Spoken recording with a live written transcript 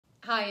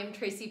Hi, I'm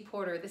Tracy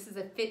Porter. This is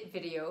a fit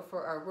video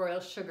for our Royal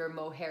Sugar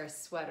Mohair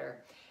sweater.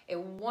 A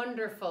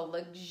wonderful,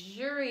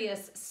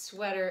 luxurious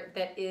sweater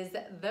that is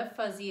the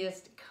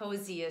fuzziest,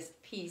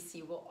 coziest piece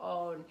you will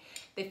own.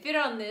 The fit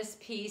on this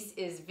piece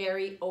is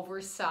very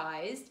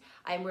oversized.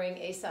 I'm wearing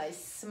a size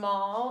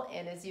small,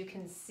 and as you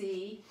can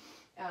see,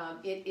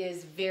 it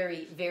is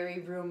very, very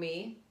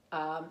roomy.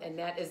 And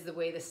that is the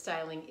way the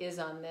styling is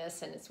on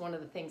this, and it's one of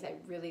the things I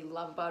really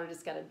love about it.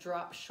 It's got a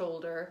drop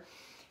shoulder.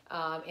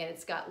 And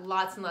it's got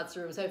lots and lots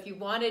of room. So if you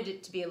wanted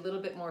it to be a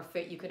little bit more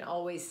fit, you can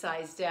always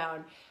size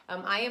down.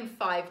 I am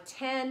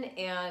 5'10"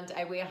 and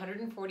I weigh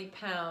 140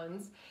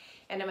 pounds,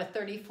 and I'm a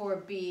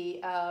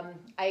 34B.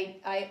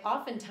 I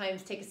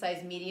oftentimes take a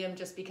size medium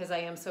just because I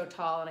am so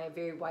tall and I have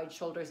very wide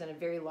shoulders and a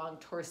very long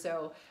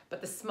torso, but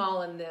the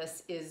small in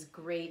this is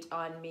great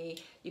on me.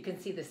 You can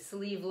see the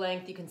sleeve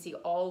length, you can see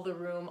all the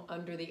room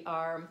under the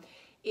arm.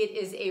 It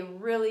is a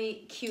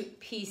really cute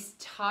piece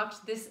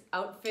tucked. This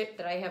outfit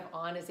that I have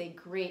on is a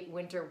great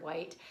winter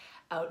white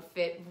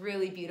outfit,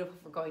 really beautiful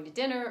for going to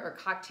dinner or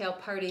cocktail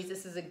parties.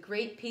 This is a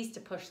great piece to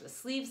push the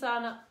sleeves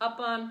up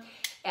on,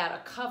 add a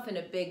cuff and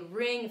a big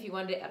ring. If you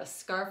wanted to add a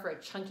scarf or a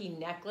chunky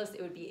necklace,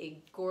 it would be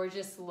a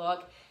gorgeous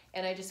look.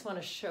 And I just want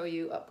to show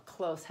you up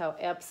close how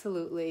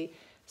absolutely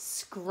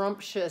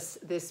scrumptious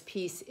this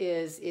piece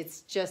is.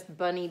 It's just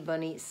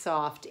bunny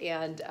soft,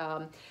 and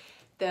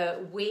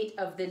the weight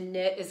of the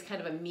knit is kind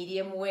of a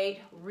medium weight,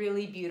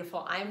 really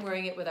beautiful. I'm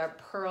wearing it with our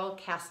pearl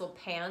castle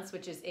pants,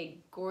 which is a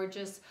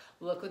gorgeous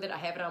look with it. I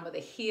have it on with a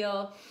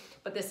heel,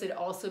 but this would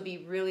also be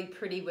really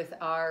pretty with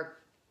our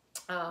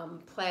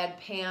plaid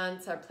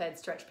pants. Our plaid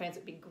stretch pants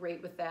would be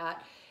great with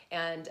that,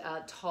 and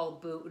a tall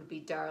boot would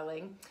be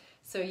darling.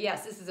 So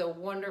yes, this is a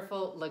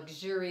wonderful,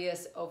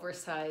 luxurious,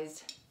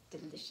 oversized,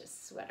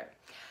 delicious sweater.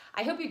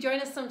 I hope you join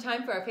us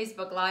sometime for our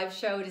Facebook Live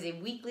show. It is a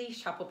weekly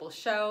shoppable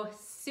show,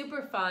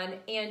 super fun,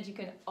 and you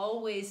can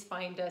always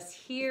find us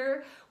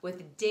here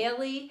with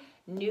daily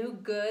new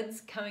goods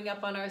coming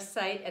up on our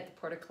site at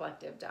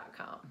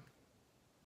theportercollective.com.